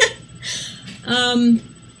 And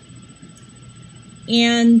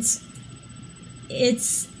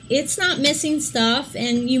it's not missing stuff,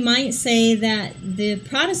 and you might say that the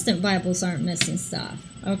Protestant Bibles aren't missing stuff,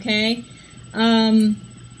 okay?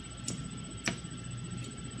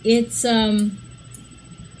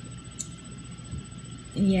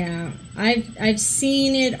 Yeah, I've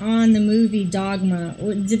seen it on the movie Dogma.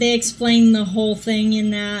 Did they explain the whole thing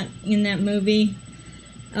in that movie?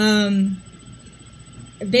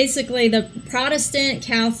 Basically, the Protestant,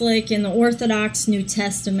 Catholic, and the Orthodox New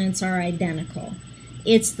Testaments are identical.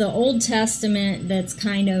 It's the Old Testament that's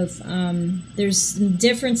kind of, there's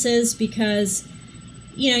differences because,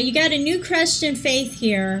 you got a new Christian faith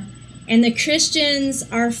here, and the Christians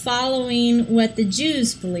are following what the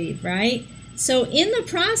Jews believe, right? So in the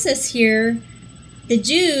process here, the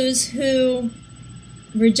Jews who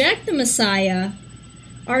reject the Messiah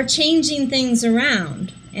are changing things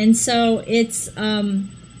around. And so it's kind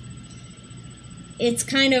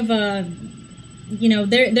of a,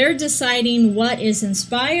 they're deciding what is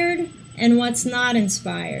inspired and what's not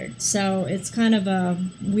inspired. So it's kind of a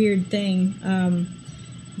weird thing.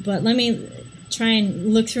 But let me try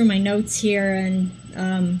and look through my notes here, and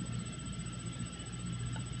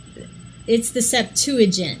it's the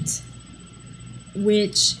Septuagint,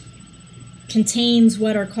 which contains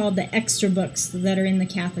what are called the extra books that are in the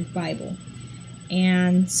Catholic Bible.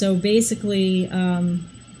 And so basically, the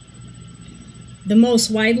most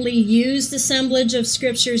widely used assemblage of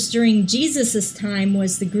scriptures during Jesus' time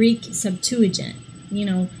was the Greek Septuagint.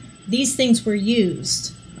 These things were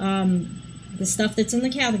used. The stuff that's in the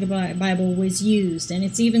Catholic Bible was used, and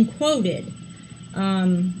it's even quoted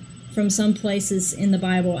from some places in the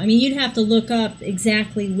Bible. You'd have to look up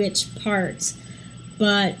exactly which parts,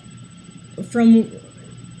 but from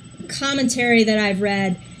commentary that I've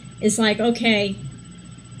read, It's like, okay,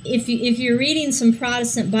 if you're reading some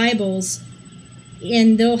Protestant Bibles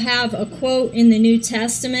and they'll have a quote in the New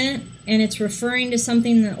Testament and it's referring to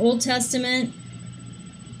something in the Old Testament,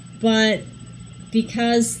 but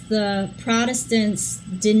because the Protestants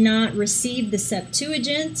did not receive the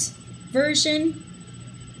Septuagint version,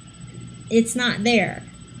 it's not there.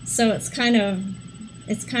 So it's kind of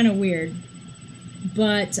weird.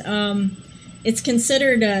 But it's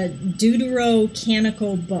considered a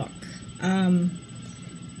deuterocanonical book.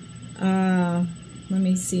 Let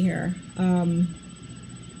me see here.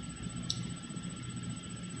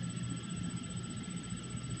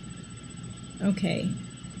 Okay.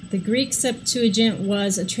 The Greek Septuagint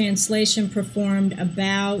was a translation performed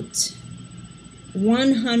about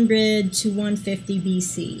 100 to 150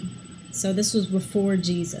 BC. So this was before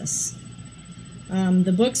Jesus.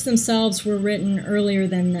 The books themselves were written earlier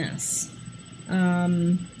than this.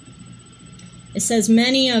 It says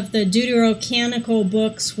many of the deuterocanonical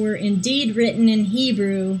books were indeed written in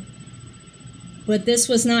Hebrew, but this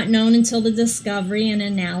was not known until the discovery and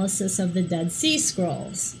analysis of the Dead Sea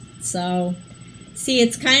Scrolls. So, see,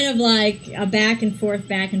 it's kind of like a back and forth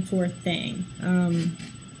thing.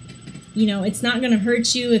 You know, it's not going to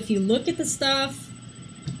hurt you if you look at the stuff,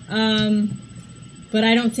 but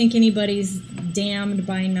I don't think anybody's damned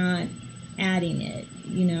by not adding it,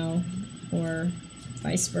 you know, or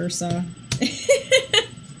vice versa.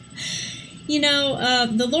 You know,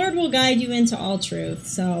 the Lord will guide you into all truth.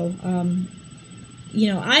 So,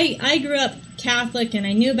 you know, I grew up Catholic and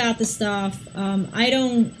I knew about the stuff.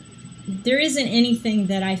 There isn't anything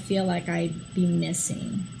that I feel like I'd be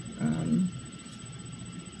missing.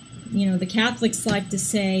 You know, the Catholics like to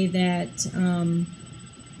say that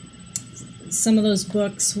some of those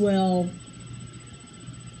books will,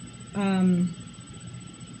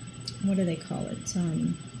 what do they call it?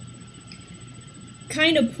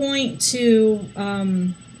 Kind of point to,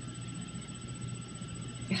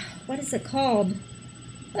 what is it called?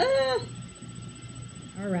 All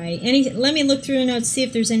right. Let me look through the notes, see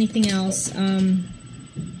if there's anything else.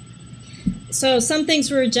 So some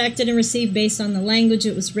things were rejected and received based on the language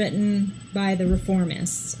it was written by the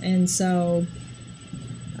reformists. And so,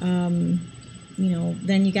 you know,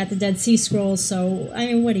 then you got the Dead Sea Scrolls. So, I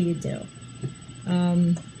mean, what do you do?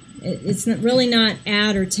 It's really not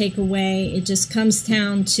add or take away. It just comes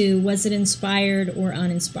down to, was it inspired or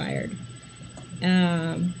uninspired?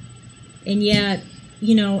 And yet,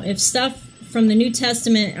 you know, if stuff from the New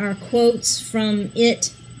Testament are quotes from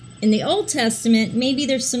it in the Old Testament, maybe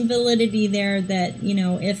there's some validity there that, you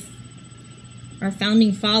know, if our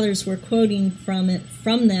founding fathers were quoting from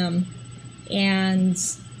them and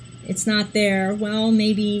it's not there, well,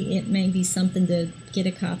 maybe it may be something to get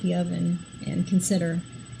a copy of and consider.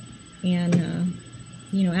 And,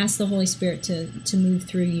 you know, ask the Holy Spirit to move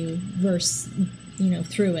through you,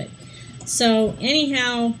 through it. So,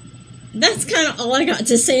 anyhow, that's kind of all I got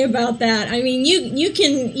to say about that. I mean, you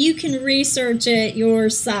can research it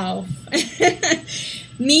yourself.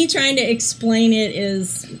 Me trying to explain it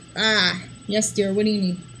is, yes, dear, what do you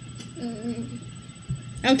need?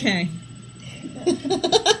 Okay.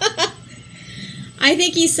 I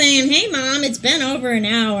think he's saying, hey, Mom, it's been over an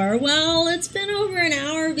hour. Well, it's been over an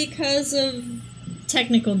hour because of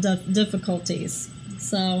technical difficulties.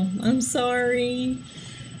 So, I'm sorry.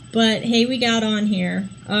 But, hey, we got on here.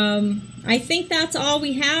 I think that's all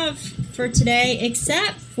we have for today,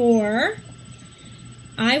 except for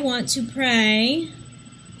I want to pray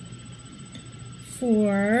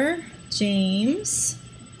for James.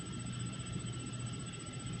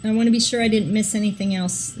 I want to be sure I didn't miss anything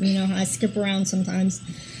else. You know, I skip around sometimes.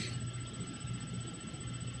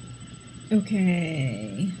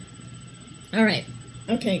 Okay. All right.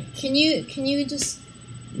 Okay. Can you just,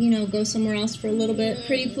 you know, go somewhere else for a little bit,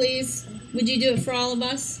 pretty please? Would you do it for all of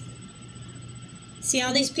us? See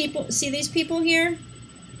these people here?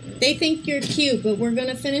 They think you're cute, but we're going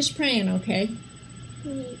to finish praying, okay?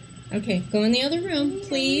 Okay, go in the other room,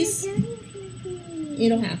 please.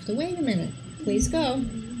 It'll have to wait a minute. Please go.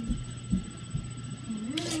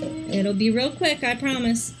 It'll be real quick, I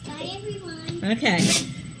promise. Bye, everyone. Okay.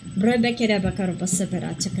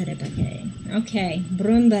 Okay.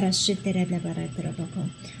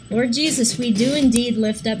 Lord Jesus, we do indeed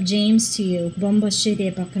lift up James to you.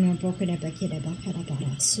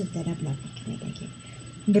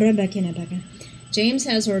 James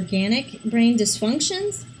has organic brain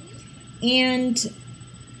dysfunctions, and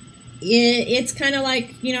it's kind of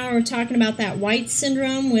like, you know, we're talking about that White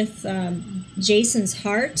syndrome with Jason's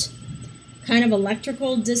heart, kind of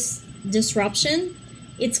electrical disruption.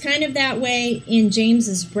 It's kind of that way in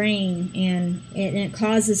James's brain, and it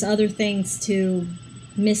causes other things to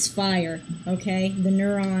misfire, okay? The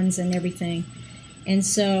neurons and everything. And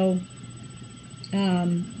so,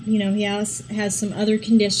 he has some other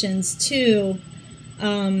conditions too.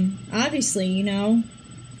 Obviously,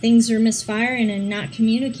 things are misfiring and not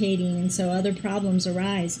communicating, and so other problems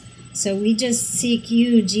arise. So we just seek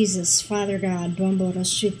you, Jesus, Father God. We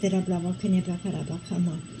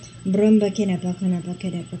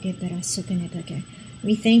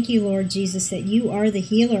thank you, Lord Jesus, that you are the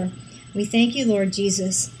healer. We thank you, Lord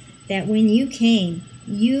Jesus, that when you came,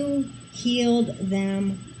 you healed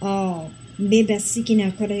them all. We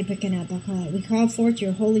call forth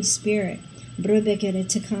your Holy Spirit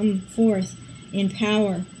to come forth in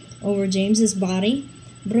power over James's body.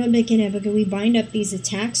 We bind up these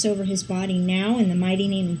attacks over his body now in the mighty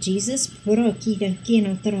name of Jesus. We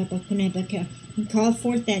call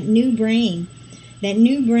forth that new brain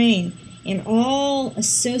and all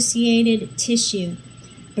associated tissue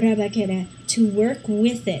to work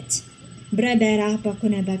with it,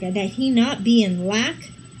 that he not be in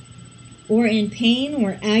lack or in pain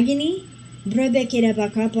or agony. We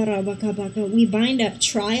bind up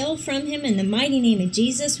trial from him in the mighty name of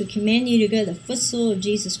Jesus. We command you to go to the footstool of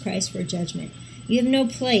Jesus Christ for judgment. You have no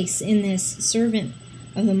place in this servant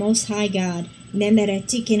of the Most High God. We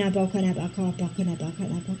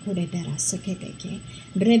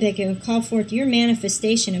call forth your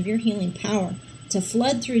manifestation of your healing power to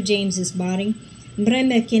flood through James's body. I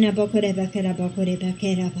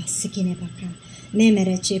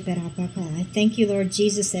thank you, Lord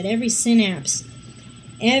Jesus, that every synapse,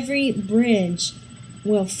 every bridge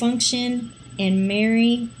will function and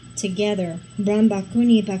marry together. That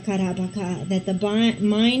the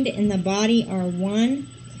mind and the body are one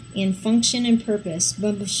in function and purpose. I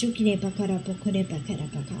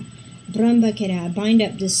bind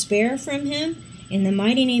up despair from him in the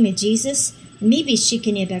mighty name of Jesus. I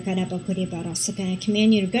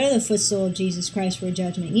command you to go to the footstool of Jesus Christ for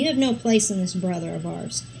judgment. You have no place in this brother of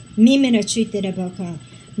ours.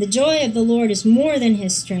 The joy of the Lord is more than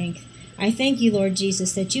his strength. I thank you, Lord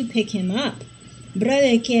Jesus, that you pick him up.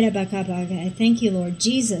 I thank you, Lord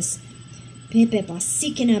Jesus. We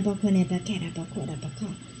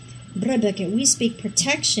speak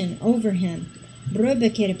protection over him.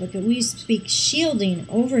 We speak shielding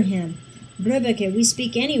over him. We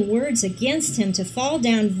speak any words against him to fall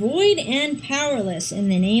down void and powerless in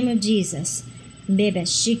the name of Jesus. Even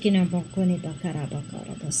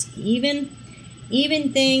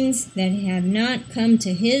things that have not come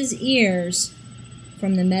to his ears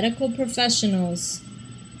from the medical professionals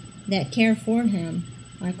that care for him,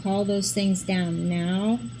 I call those things down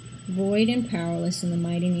now, void and powerless in the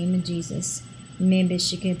mighty name of Jesus.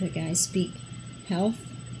 I speak health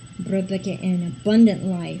and abundant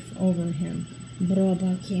life over him.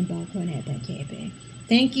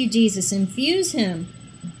 Thank you, Jesus. Infuse him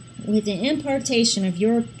with the impartation of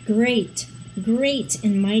your great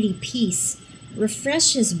and mighty peace.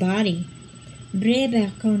 Refresh his body. We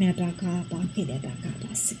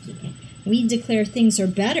declare things are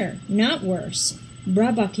better, not worse.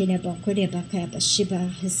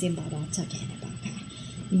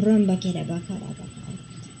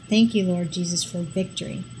 Thank you, Lord Jesus, for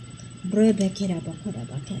victory. Thank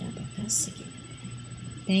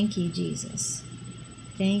you, Jesus.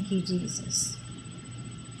 Thank you, Jesus.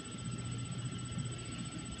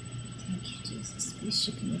 Thank you, Jesus.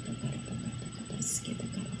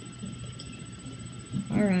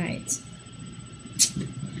 All right.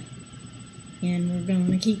 And we're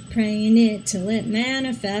going to keep praying it till it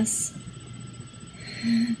manifests.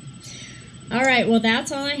 All right, well,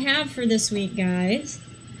 that's all I have for this week, guys.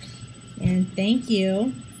 And thank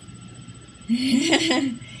you.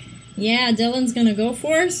 Yeah, Dylan's going to go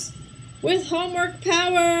for us with homework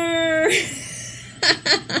power.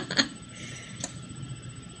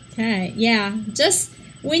 Okay, yeah, just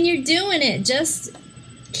when you're doing it, just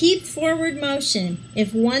keep forward motion.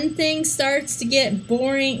 If one thing starts to get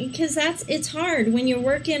boring, because it's hard when you're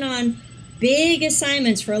working on big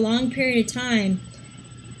assignments for a long period of time,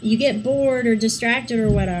 you get bored or distracted or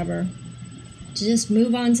whatever. Just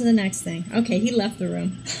move on to the next thing. Okay, he left the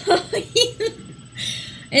room.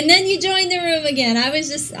 And then you joined the room again.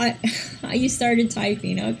 You started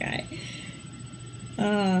typing. Okay.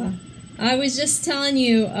 I was just telling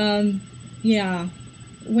you, yeah,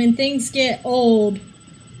 when things get old,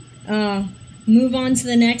 move on to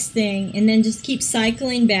the next thing, and then just keep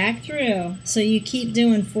cycling back through. So you keep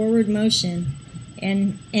doing forward motion,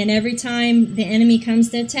 and every time the enemy comes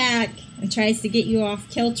to attack and tries to get you off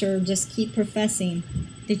kilter, just keep professing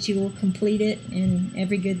that you will complete it in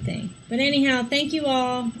every good thing. But anyhow, thank you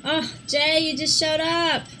all. Oh, Jay, you just showed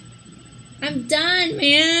up. I'm done,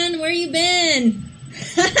 man. Where you been?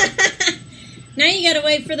 Now you gotta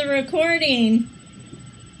wait for the recording.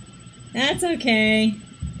 That's okay.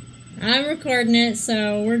 I'm recording it,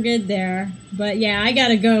 so we're good there. But yeah, I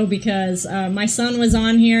gotta go because my son was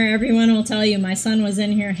on here. Everyone will tell you my son was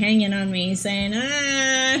in here hanging on me, saying,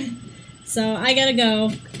 ah. So I gotta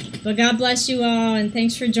go. But God bless you all, and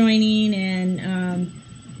thanks for joining. And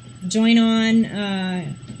join on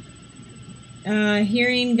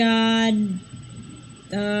hearingGod.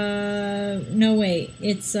 No, wait.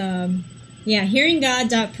 It's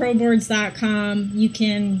hearinggod.proboards.com. You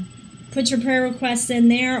can put your prayer requests in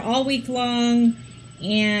there all week long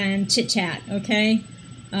and chit chat, okay?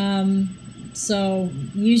 So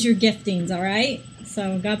use your giftings, all right?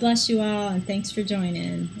 So God bless you all, and thanks for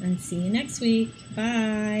joining, and see you next week.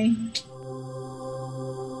 Bye.